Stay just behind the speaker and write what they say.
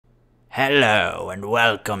Hello and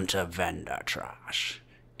welcome to Vendor Trash.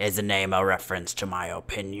 Is the name a reference to my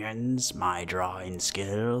opinions, my drawing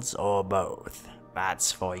skills, or both?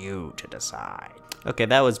 That's for you to decide. Okay,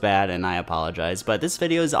 that was bad and I apologize, but this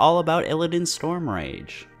video is all about Illidan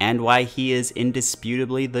Stormrage, and why he is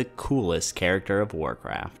indisputably the coolest character of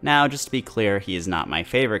Warcraft. Now, just to be clear, he is not my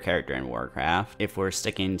favorite character in Warcraft. If we're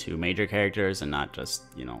sticking to major characters and not just,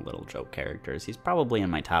 little joke characters, he's probably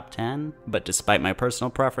in my top 10, but despite my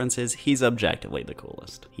personal preferences, he's objectively the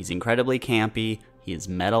coolest. He's incredibly campy, he is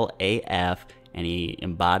metal AF, and he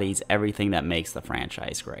embodies everything that makes the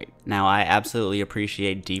franchise great. Now, I absolutely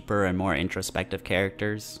appreciate deeper and more introspective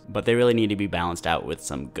characters, but they really need to be balanced out with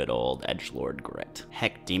some good old edgelord grit.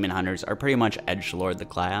 Heck, Demon Hunters are pretty much edgelord the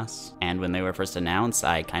class, and when they were first announced,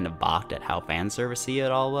 I kind of balked at how fanservice-y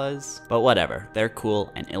it all was. But whatever, they're cool,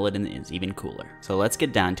 and Illidan is even cooler. So let's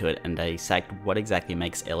get down to it and dissect what exactly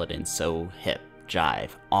makes Illidan so hip,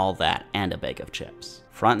 jive, all that, and a bag of chips.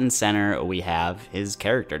 Front and center, we have his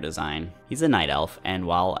character design. He's a night elf, and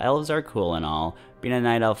while elves are cool and all, being a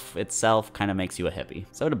night elf itself kind of makes you a hippie.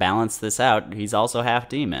 So to balance this out, he's also half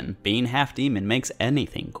demon. Being half demon makes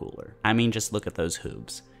anything cooler. I mean, just look at those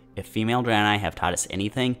hooves. If female Draenei have taught us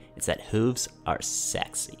anything, it's that hooves are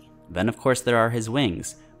sexy. Then of course there are his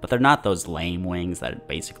wings. But they're not those lame wings that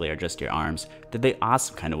basically are just your arms. They're the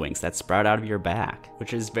awesome kind of wings that sprout out of your back,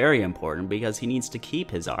 which is very important because he needs to keep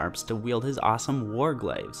his arms to wield his awesome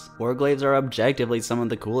warglaives. Warglaives are objectively some of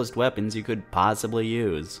the coolest weapons you could possibly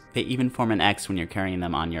use. They even form an X when you're carrying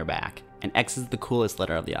them on your back. And X is the coolest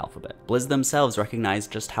letter of the alphabet. Blizz themselves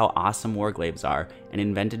recognized just how awesome warglaives are and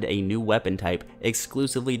invented a new weapon type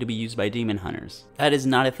exclusively to be used by demon hunters. That is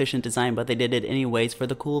not efficient design, but they did it anyways for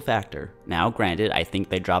the cool factor. Now granted, I think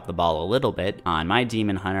they dropped the ball a little bit. On my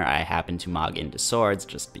demon hunter, I happen to mog into swords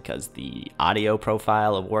just because the audio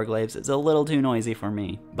profile of warglaives is a little too noisy for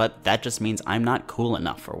me. But that just means I'm not cool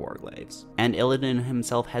enough for warglaives. And Illidan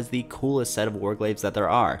himself has the coolest set of warglaives that there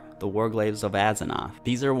are, the warglaives of Azzinoth.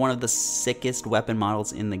 These are one of the sickest weapon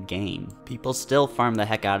models in the game. People still farm the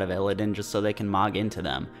heck out of Illidan just so they can mog into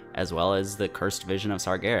them, as well as the cursed vision of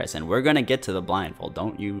Sargeras, and we're gonna get to the blindfold,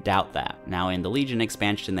 don't you doubt that. Now in the Legion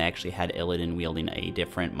expansion, they actually had Illidan wielding a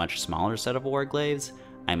different, much smaller set of warglaives.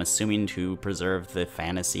 I'm assuming to preserve the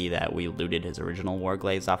fantasy that we looted his original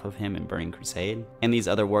warglaives off of him in Burning Crusade. And these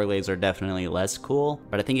other warglaives are definitely less cool,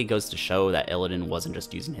 but I think it goes to show that Illidan wasn't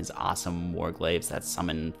just using his awesome warglaives that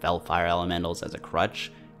summon Fellfire elementals as a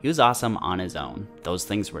crutch. He was awesome on his own. Those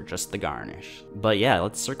things were just the garnish. But yeah,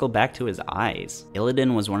 let's circle back to his eyes.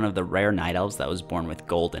 Illidan was one of the rare night elves that was born with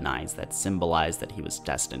golden eyes that symbolized that he was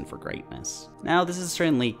destined for greatness. Now this is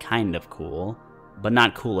certainly kind of cool, but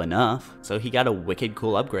not cool enough, so he got a wicked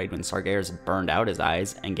cool upgrade when Sargeras burned out his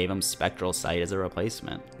eyes and gave him spectral sight as a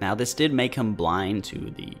replacement. Now this did make him blind to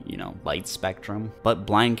the, light spectrum, but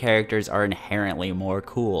blind characters are inherently more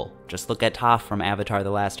cool. Just look at Toph from Avatar: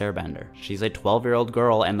 The Last Airbender. She's a 12-year-old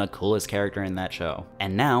girl and the coolest character in that show.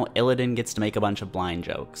 And now Illidan gets to make a bunch of blind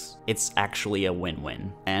jokes. It's actually a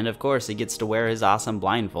win-win. And of course he gets to wear his awesome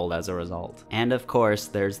blindfold as a result. And of course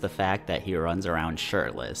there's the fact that he runs around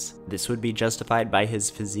shirtless. This would be justified by his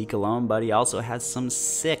physique alone, but he also has some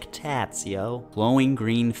sick tats, yo. Glowing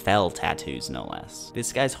green fell tattoos, no less.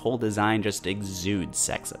 This guy's whole design just exudes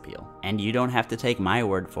sex appeal. And you don't have to take my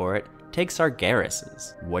word for it. Take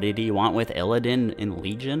Sargeras's. What did he want with Illidan in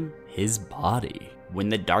Legion? His body. When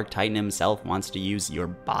the Dark Titan himself wants to use your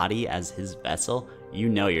body as his vessel, you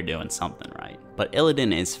know you're doing something right. But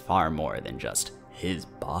Illidan is far more than just his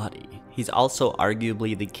body. He's also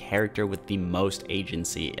arguably the character with the most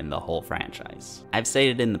agency in the whole franchise. I've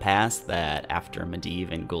stated in the past that after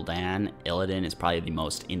Medivh and Gul'dan, Illidan is probably the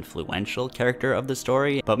most influential character of the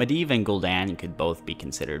story, but Medivh and Gul'dan could both be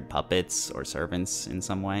considered puppets or servants in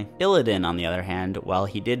some way. Illidan, on the other hand, while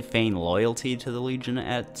he did feign loyalty to the Legion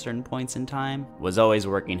at certain points in time, was always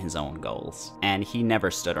working his own goals, and he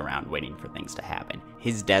never stood around waiting for things to happen.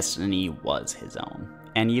 His destiny was his own.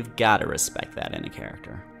 And you've gotta respect that in a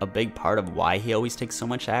character. A big part of why he always takes so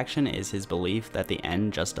much action is his belief that the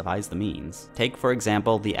end justifies the means. Take for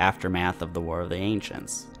example the aftermath of the War of the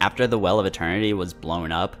Ancients. After the Well of Eternity was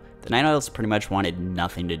blown up, the Night Elves pretty much wanted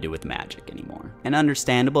nothing to do with magic anymore. An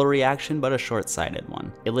understandable reaction, but a short-sighted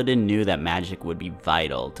one. Illidan knew that magic would be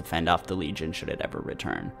vital to fend off the Legion should it ever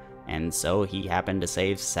return. and so he happened to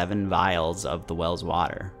save 7 vials of the well's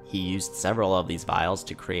water. He used several of these vials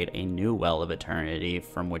to create a new well of eternity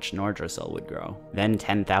from which Nordrassil would grow. Then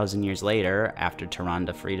 10,000 years later, after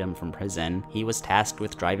Tyrande freed him from prison, he was tasked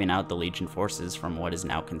with driving out the Legion forces from what is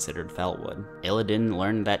now considered Felwood. Illidan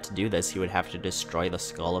learned that to do this he would have to destroy the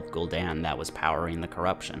skull of Gul'dan that was powering the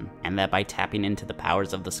corruption, and that by tapping into the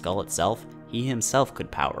powers of the skull itself, he himself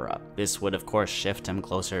could power up. This would of course shift him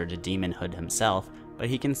closer to demonhood himself, but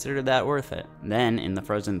he considered that worth it. Then, in the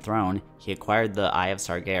Frozen Throne, he acquired the Eye of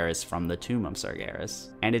Sargeras from the Tomb of Sargeras,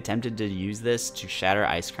 and attempted to use this to shatter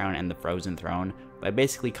Icecrown and the Frozen Throne by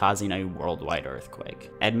basically causing a worldwide earthquake.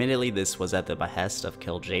 Admittedly, this was at the behest of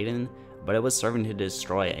Kil'jaeden, but it was serving to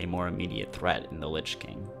destroy a more immediate threat in the Lich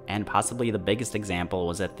King. And possibly the biggest example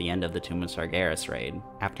was at the end of the Tomb of Sargeras raid.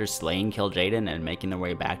 After slaying Kil'jaeden and making their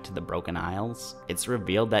way back to the Broken Isles, it's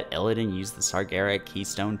revealed that Illidan used the Sargera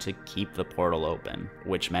keystone to keep the portal open,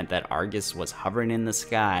 which meant that Argus was hovering in the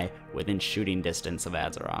sky within shooting distance of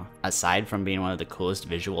Azeroth. Aside from being one of the coolest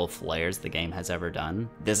visual flares the game has ever done,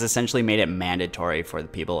 this essentially made it mandatory for the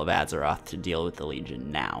people of Azeroth to deal with the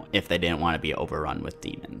Legion now, if they didn't want to be overrun with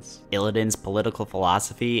demons. Illidan's political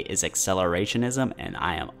philosophy is accelerationism, and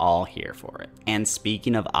I am all here for it. And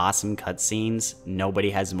speaking of awesome cutscenes, nobody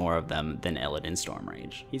has more of them than Illidan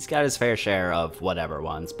Stormrage. He's got his fair share of whatever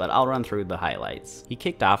ones, but I'll run through the highlights. He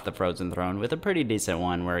kicked off the Frozen Throne with a pretty decent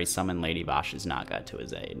one where he summoned Lady Vash's Naga to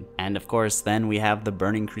his aid. And of course, then we have the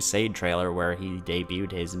Burning Crusade trailer where he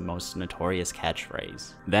debuted his most notorious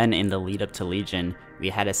catchphrase. Then in the lead up to Legion, we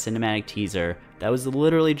had a cinematic teaser that was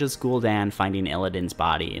literally just Gul'dan finding Illidan's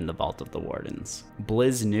body in the Vault of the Wardens.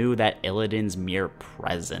 Blizz knew that Illidan's mere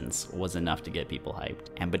presence was enough to get people hyped,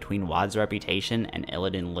 and between Wad's reputation and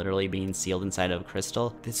Illidan literally being sealed inside of a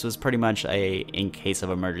crystal, this was pretty much a in case of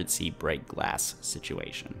emergency break glass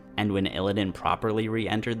situation. And when Illidan properly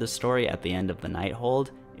re-entered the story at the end of the Nighthold,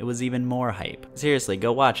 it was even more hype. Seriously,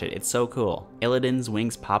 go watch it, it's so cool. Illidan's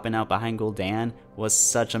wings popping out behind Gul'dan was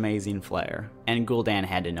such amazing flair. And Gul'dan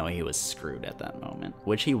had to know he was screwed at that moment,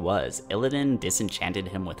 which he was. Illidan disenchanted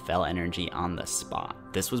him with fell energy on the spot.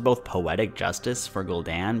 This was both poetic justice for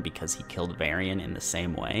Gul'dan because he killed Varian in the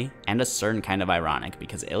same way, and a certain kind of ironic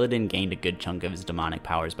because Illidan gained a good chunk of his demonic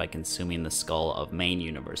powers by consuming the skull of main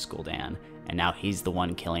universe Gul'dan, and now he's the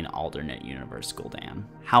one killing alternate universe Gul'dan.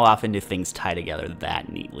 How often do things tie together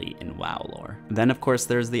that neatly in WoW lore? Then of course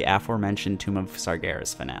there's the aforementioned Tomb of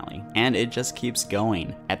Sargeras finale, and it just keeps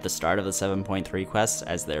going. At the start of the 7.3 quest,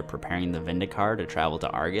 as they're preparing the Vindicar to travel to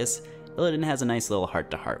Argus, Illidan has a nice little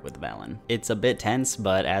heart-to-heart with Velen. It's a bit tense,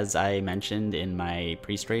 but as I mentioned in my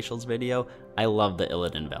Priest-Racials video, I love the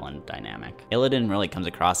Illidan-Velen dynamic. Illidan really comes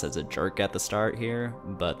across as a jerk at the start here,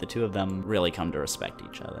 but the two of them really come to respect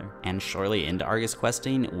each other. And shortly into Argus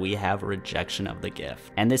questing, we have Rejection of the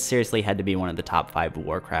Gift. And this seriously had to be one of the top 5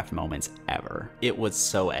 Warcraft moments ever. It was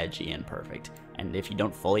so edgy and perfect. And if you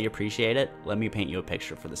don't fully appreciate it, let me paint you a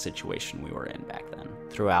picture for the situation we were in back then.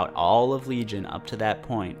 Throughout all of Legion up to that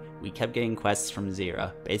point, we kept getting quests from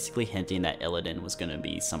Zira, basically hinting that Illidan was going to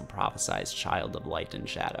be some prophesized child of light and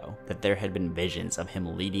shadow, that there had been visions of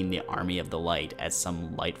him leading the army of the light as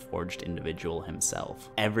some light-forged individual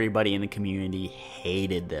himself. Everybody in the community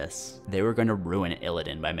hated this. They were going to ruin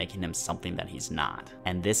Illidan by making him something that he's not,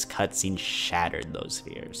 and this cutscene shattered those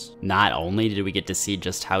fears. Not only did we get to see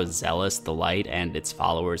just how zealous the light and its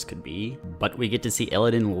followers could be, but we get to see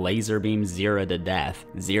Illidan laser beam Zira to death,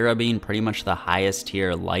 Zira being pretty much the highest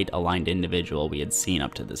tier light aligned individual we had seen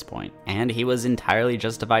up to this point. And he was entirely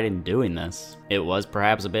justified in doing this. It was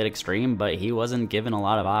perhaps a bit extreme, but he wasn't given a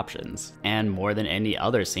lot of options. And more than any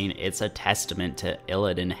other scene, it's a testament to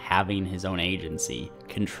Illidan having his own agency,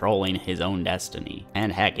 controlling his own destiny.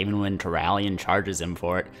 And heck, even when Turalyon charges him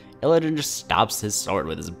for it, Illidan just stops his sword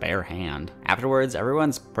with his bare hand. Afterwards,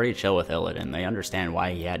 everyone's pretty chill with Illidan. They understand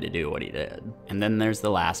why he had to do what he did. And then there's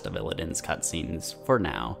the last of Illidan's cutscenes, for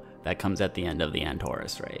now, that comes at the end of the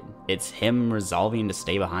Antorus raid. It's him resolving to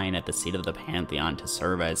stay behind at the seat of the Pantheon to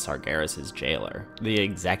serve as Sargeras' jailer. The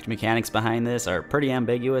exact mechanics behind this are pretty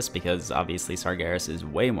ambiguous because obviously Sargeras is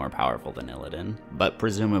way more powerful than Illidan, but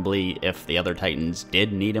presumably if the other Titans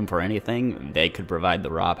did need him for anything, they could provide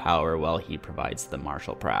the raw power while he provides the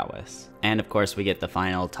martial prowess. And of course we get the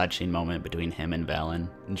final touching moment between him and Velen,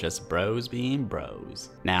 just bros being bros.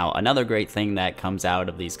 Now another great thing that comes out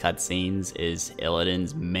of these cutscenes is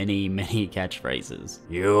Illidan's many catchphrases.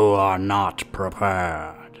 You are not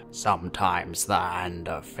prepared. Sometimes the hand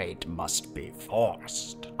of fate must be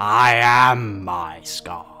forced. I am my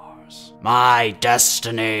scars. My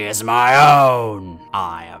destiny is my own.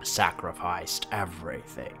 I have sacrificed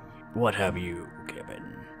everything. What have you given?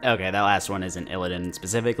 Okay, that last one isn't Illidan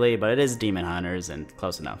specifically, but it is Demon Hunters, and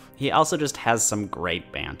close enough. He also just has some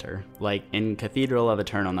great banter. Like in Cathedral of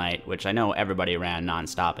Eternal Night, which I know everybody ran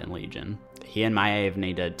non-stop in Legion. He and Maiev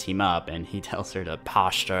need to team up, and he tells her to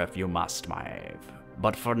posture if you must, Maiev.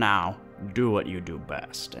 But for now, do what you do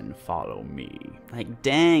best and follow me. Like,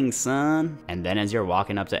 dang, son. And then as you're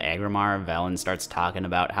walking up to Agrimar, Velen starts talking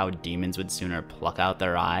about how demons would sooner pluck out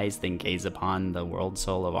their eyes than gaze upon the world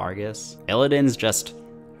soul of Argus. Illidan's just,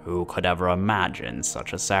 who could ever imagine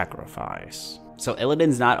such a sacrifice? So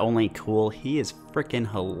Illidan's not only cool, he is freaking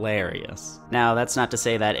hilarious. Now, that's not to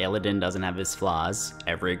say that Illidan doesn't have his flaws.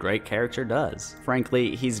 Every great character does.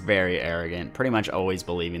 Frankly, he's very arrogant, pretty much always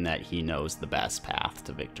believing that he knows the best path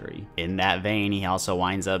to victory. In that vein, he also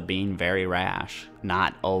winds up being very rash,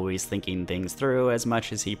 not always thinking things through as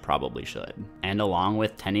much as he probably should. And along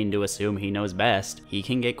with tending to assume he knows best, he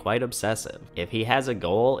can get quite obsessive. If he has a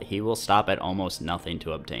goal, he will stop at almost nothing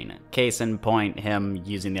to obtain it. Case in point, him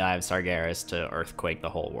using the Eye of Sargeras to earthquake the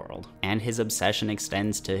whole world. And his obsession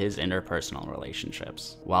extends to his interpersonal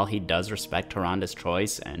relationships. While he does respect Tyranda's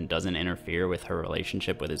choice and doesn't interfere with her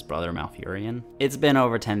relationship with his brother Malfurion, it's been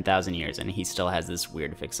over 10,000 years and he still has this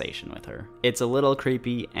weird fixation with her. It's a little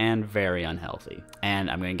creepy and very unhealthy. And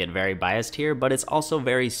I'm going to get very biased here, but it's also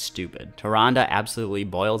very stupid. Tyranda absolutely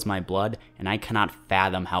boils my blood, and I cannot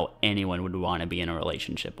fathom how anyone would want to be in a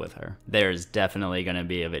relationship with her. There's definitely going to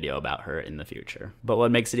be a video about her in the future. But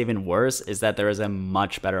what makes it even worse is that there is a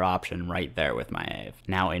much better option right there with Maiev.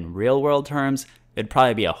 Now, in real world terms, it'd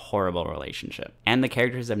probably be a horrible relationship, and the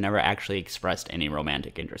characters have never actually expressed any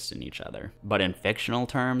romantic interest in each other. But in fictional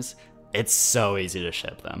terms, it's so easy to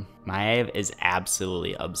ship them. Maiev is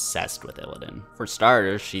absolutely obsessed with Illidan. For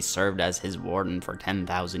starters, she served as his warden for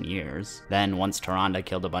 10,000 years. Then, once Tyranda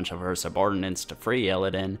killed a bunch of her subordinates to free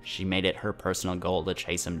Illidan, she made it her personal goal to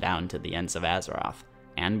chase him down to the ends of Azeroth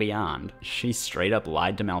and beyond. She straight up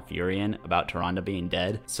lied to Malfurion about Tyranda being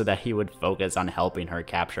dead so that he would focus on helping her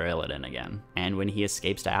capture Illidan again. And when he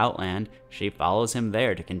escapes to Outland, she follows him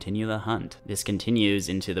there to continue the hunt. This continues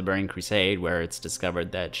into the Burning Crusade, where it's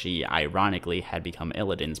discovered that she ironically had become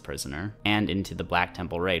Illidan's prisoner, and into the Black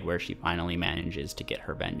Temple raid, where she finally manages to get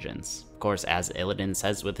her vengeance. Of course, as Illidan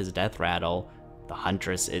says with his death rattle, the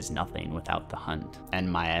huntress is nothing without the hunt, and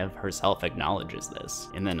Maiev herself acknowledges this.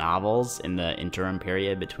 In the novels, in the interim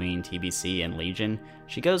period between TBC and Legion,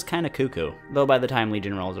 she goes kinda cuckoo, though by the time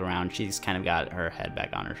Legion rolls around, she's kind of got her head back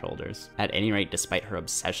on her shoulders. At any rate, despite her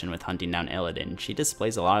obsession with hunting down Illidan, she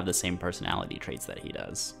displays a lot of the same personality traits that he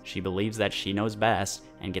does. She believes that she knows best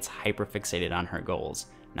and gets hyper-fixated on her goals,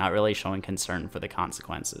 not really showing concern for the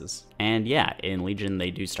consequences. And yeah, in Legion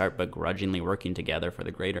they do start begrudgingly working together for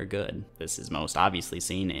the greater good. This is most obviously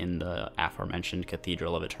seen in the aforementioned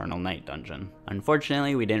Cathedral of Eternal Night dungeon.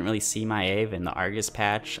 Unfortunately, we didn't really see Maiev in the Argus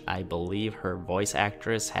patch. I believe her voice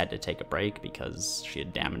actress had to take a break because she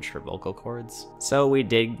had damaged her vocal cords. So we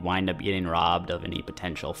did wind up getting robbed of any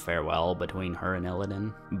potential farewell between her and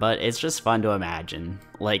Illidan. But it's just fun to imagine.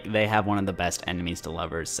 Like, they have one of the best enemies to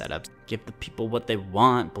lovers set up. Give the people what they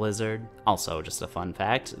want, Blizzard. Also, just a fun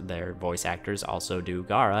fact, their voice actors also do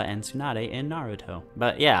Gaara and Tsunade in Naruto.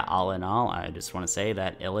 But yeah, all in all, I just want to say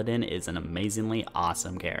that Illidan is an amazingly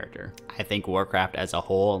awesome character. I think Warcraft as a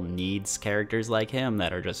whole needs characters like him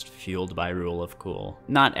that are just fueled by rule of cool.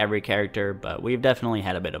 Not every character, but we've definitely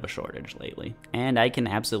had a bit of a shortage lately. And I can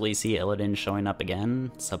absolutely see Illidan showing up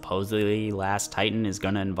again. Supposedly, Last Titan is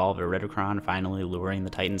going to involve Iridikron finally luring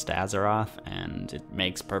the Titans to Azeroth, and it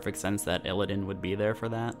makes perfect sense that Illidan would be there for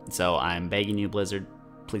that. So I'm begging you, Blizzard,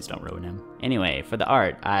 please don't ruin him. Anyway, for the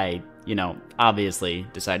art, I, obviously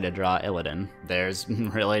decided to draw Illidan. There's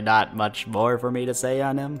really not much more for me to say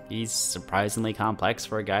on him. He's surprisingly complex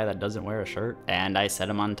for a guy that doesn't wear a shirt. And I set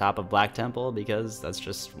him on top of Black Temple because that's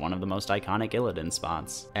just one of the most iconic Illidan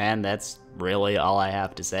spots. And that's really all I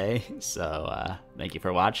have to say. So, thank you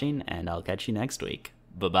for watching, and I'll catch you next week.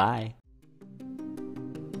 Bye-bye.